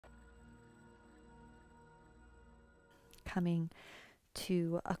coming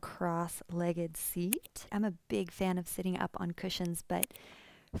to a cross-legged seat. I'm a big fan of sitting up on cushions, but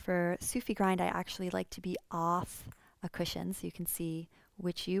for Sufi grind, I actually like to be off a cushion, so you can see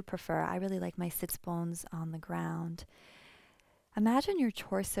which you prefer. I really like my sits bones on the ground. Imagine your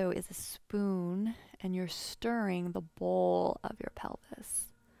torso is a spoon and you're stirring the bowl of your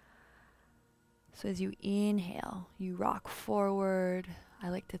pelvis. So as you inhale, you rock forward. I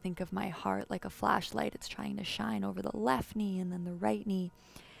like to think of my heart like a flashlight. It's trying to shine over the left knee and then the right knee.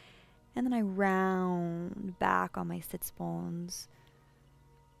 And then I round back on my sits bones.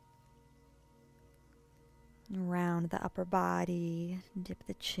 Round the upper body, dip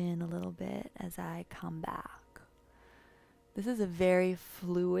the chin a little bit as I come back. This is a very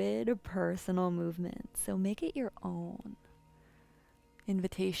fluid, personal movement, so make it your own.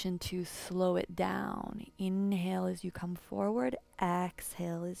 Invitation to slow it down. Inhale as you come forward,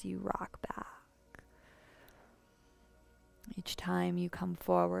 exhale as you rock back. Each time you come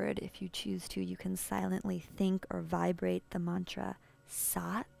forward, if you choose to, you can silently think or vibrate the mantra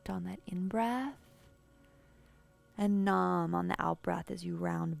Sat on that in-breath, and Nam on the out-breath as you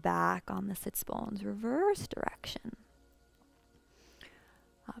round back on the sits bones, reverse direction.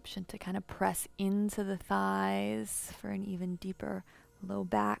 Option to kind of press into the thighs for an even deeper low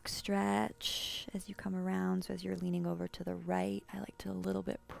back stretch as you come around. So as you're leaning over to the right, I like to a little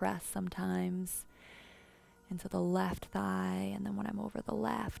bit press sometimes into the left thigh, and then when I'm over the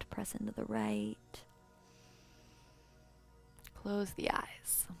left, press into the right. Close the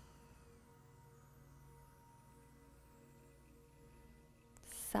eyes.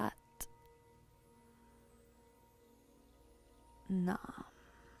 Sat. Nam.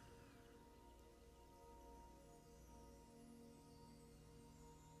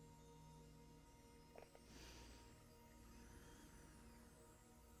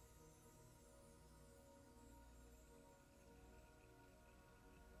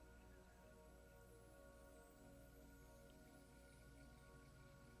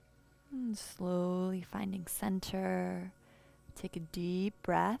 And slowly finding center. Take a deep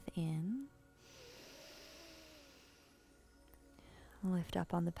breath in. Lift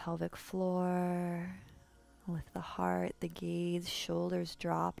up on the pelvic floor. Lift the heart, the gaze, shoulders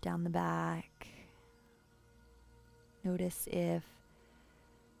drop down the back. Notice if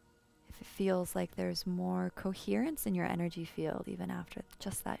it feels like there's more coherence in your energy field even after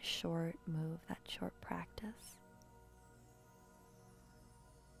just that short move, that short practice.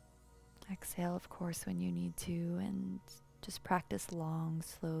 Exhale, of course, when you need to, and just practice long,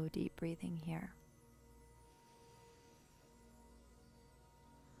 slow, deep breathing here.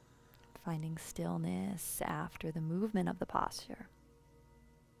 Finding stillness after the movement of the posture.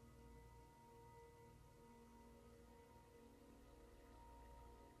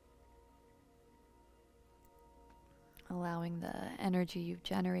 Allowing the energy you've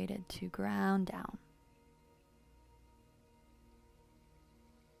generated to ground down.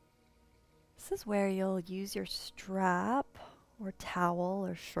 This is where you'll use your strap or towel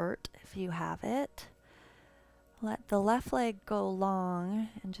or shirt if you have it. Let the left leg go long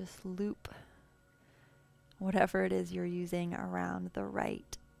and just loop whatever it is you're using around the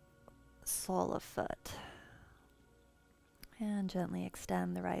right sole of foot. And gently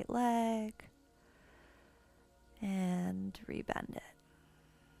extend the right leg and rebend it.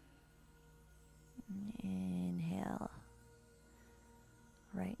 Inhale.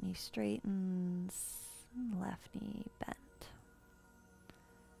 Right knee straightens, left knee bent.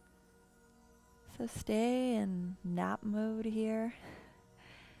 So stay in nap mode here.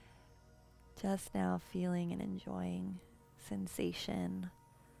 Just now feeling and enjoying sensation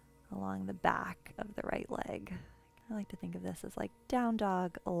along the back of the right leg. I like to think of this as like down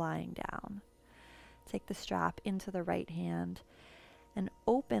dog lying down. Take the strap into the right hand and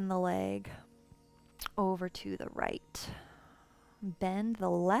open the leg over to the right. Bend the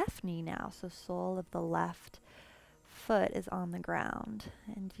left knee now, so sole of the left foot is on the ground.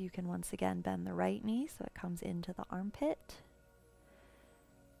 And you can once again bend the right knee so it comes into the armpit.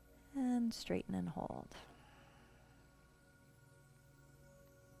 And straighten and hold.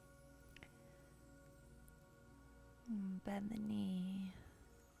 Bend the knee.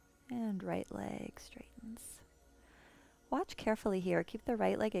 And right leg straightens. Watch carefully here. Keep the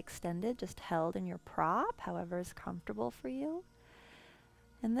right leg extended, just held in your prop, however is comfortable for you.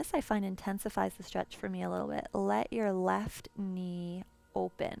 And this I find intensifies the stretch for me a little bit. Let your left knee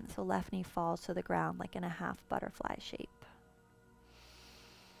open. So left knee falls to the ground like in a half butterfly shape.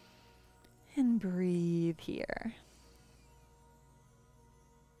 And breathe here.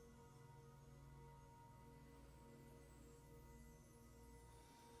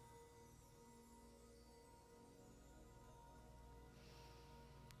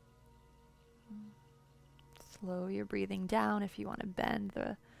 Slow your breathing down. If you want to bend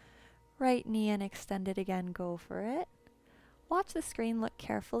the right knee and extend it again, go for it. Watch the screen, look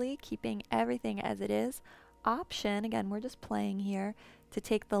carefully, keeping everything as it is. Option, again, we're just playing here, to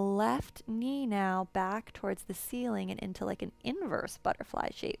take the left knee now back towards the ceiling and into like an inverse butterfly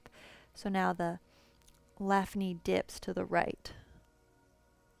shape. So now the left knee dips to the right.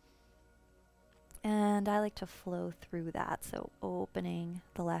 And I like to flow through that. So opening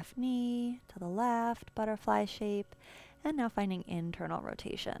the left knee to the left, butterfly shape, and now finding internal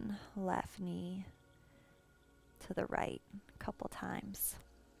rotation. Left knee to the right a couple times.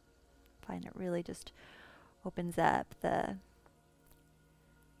 Find it really just opens up the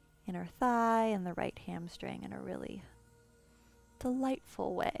inner thigh and the right hamstring in a really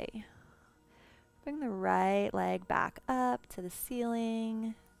delightful way. Bring the right leg back up to the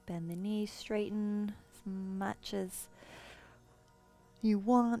ceiling. Bend the knees, straighten as much as you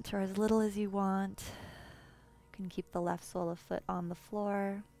want or as little as you want. You can keep the left sole of foot on the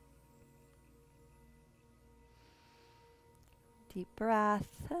floor. Deep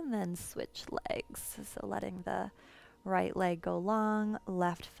breath, and then switch legs. So letting the right leg go long,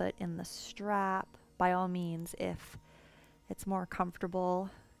 left foot in the strap. By all means, if it's more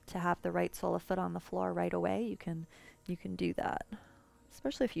comfortable to have the right sole of foot on the floor right away, you can do that.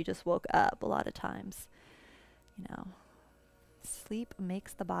 Especially if you just woke up. A lot of times, sleep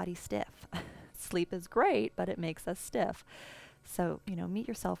makes the body stiff. Sleep is great, but it makes us stiff. So, meet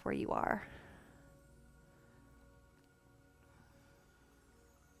yourself where you are.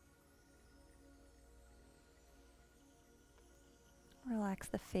 Relax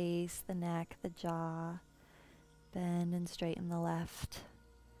the face, the neck, the jaw. Bend and straighten the left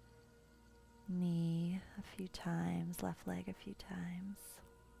knee a few times, left leg a few times.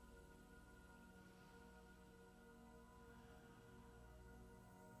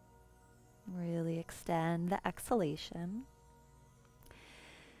 Really extend the exhalation.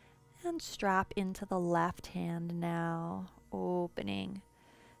 And strap into the left hand now, opening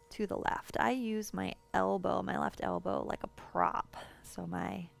to the left. I use my left elbow, like a prop, so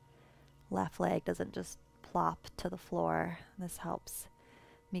my left leg doesn't just plop to the floor. This helps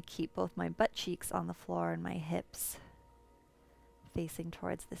me keep both my butt cheeks on the floor and my hips facing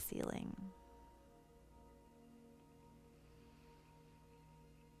towards the ceiling.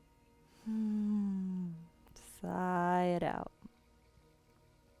 Sigh it out.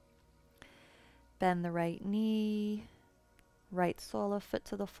 Bend the right knee, right sole of foot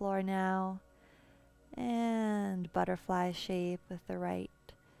to the floor now, and butterfly shape with the right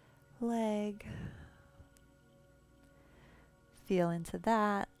leg. Feel into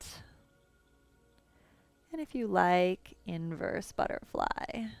that. And if you like, inverse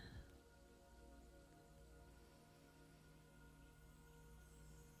butterfly.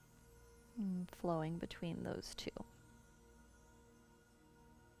 Flowing between those two.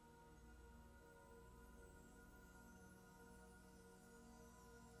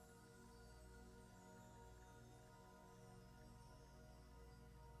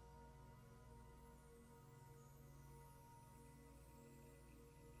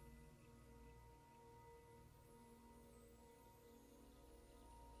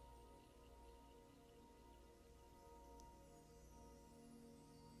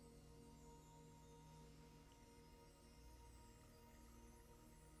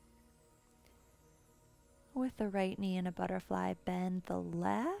 With the right knee in a butterfly, bend the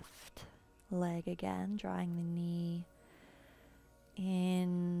left leg again, drawing the knee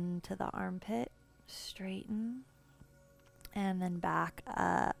into the armpit, straighten, and then back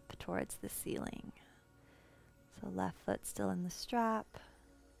up towards the ceiling. So left foot still in the strap,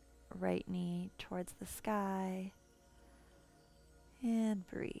 right knee towards the sky, and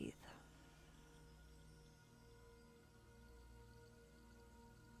breathe.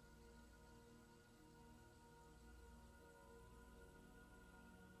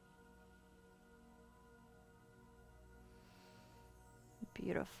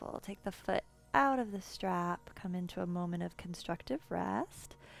 Beautiful. Take the foot out of the strap, come into a moment of constructive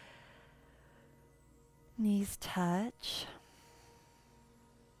rest. Knees touch.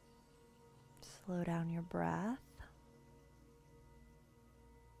 Slow down your breath.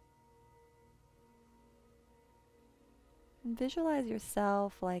 And visualize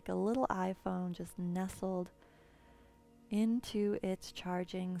yourself like a little iPhone just nestled into its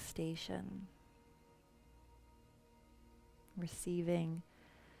charging station, receiving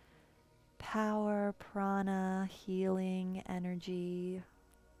power, prana, healing, energy.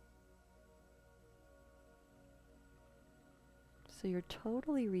 So you're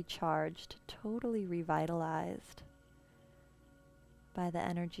totally recharged, totally revitalized by the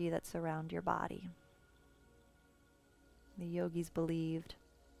energy that's around your body. The yogis believed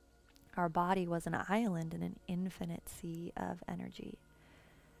our body was an island in an infinite sea of energy.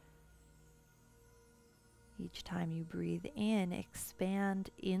 Each time you breathe in, expand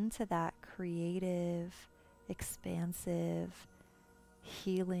into that creative, expansive,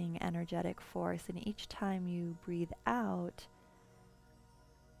 healing, energetic force. And each time you breathe out,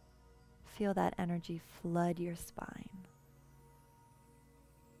 feel that energy flood your spine.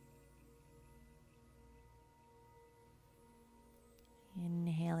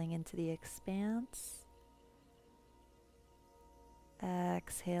 Inhaling into the expanse.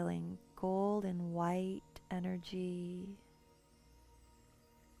 Exhaling gold and white energy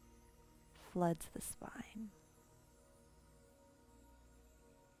floods the spine.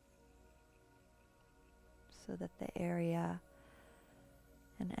 So that the area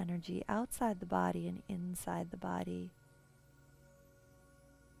and energy outside the body and inside the body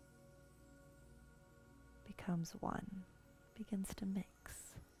becomes one, begins to mix.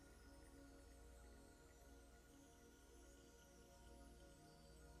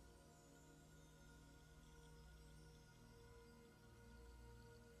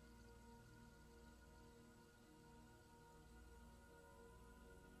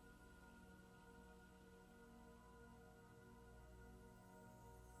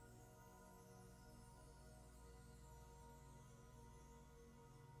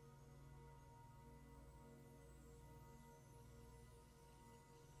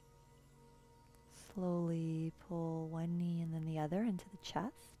 Slowly pull one knee and then the other into the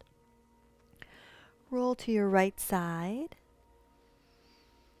chest. Roll to your right side.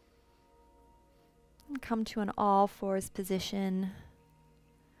 And come to an all fours position.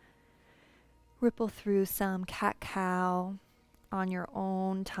 Ripple through some cat-cow on your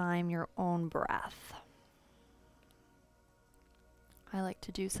own time, your own breath. I like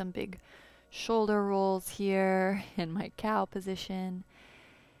to do some big shoulder rolls here in my cow position.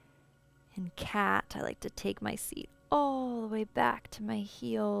 In cat, I like to take my seat all the way back to my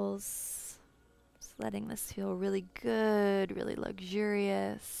heels. Just letting this feel really good, really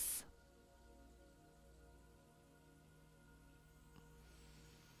luxurious.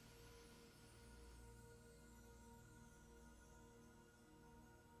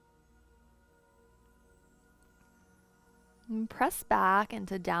 And press back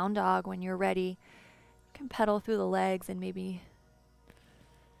into down dog when you're ready. You can pedal through the legs and maybe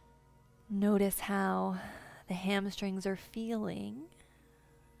notice how the hamstrings are feeling.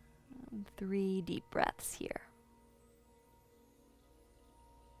 3 deep breaths here.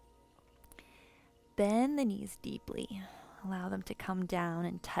 Bend the knees deeply. Allow them to come down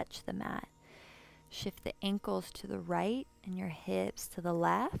and touch the mat. Shift the ankles to the right and your hips to the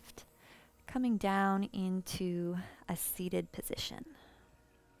left, coming down into a seated position.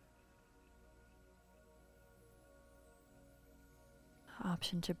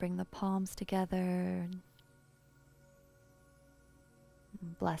 Option to bring the palms together.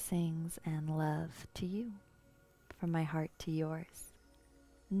 Blessings and love to you. From my heart to yours.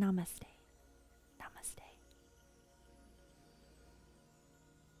 Namaste. Namaste.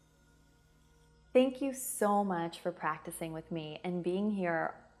 Thank you so much for practicing with me and being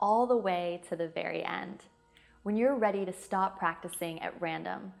here all the way to the very end. When you're ready to stop practicing at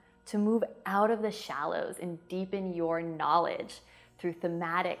random, to move out of the shallows and deepen your knowledge through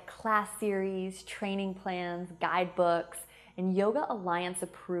thematic class series, training plans, guidebooks, and Yoga Alliance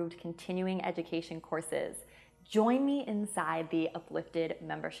approved continuing education courses, join me inside the Uplifted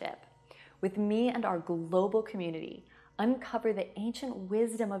membership. With me and our global community, uncover the ancient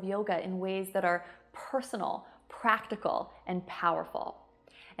wisdom of yoga in ways that are personal, practical, and powerful.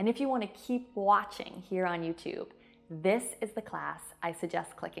 And if you want to keep watching here on YouTube, this is the class I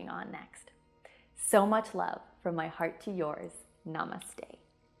suggest clicking on next. So much love from my heart to yours. Namaste.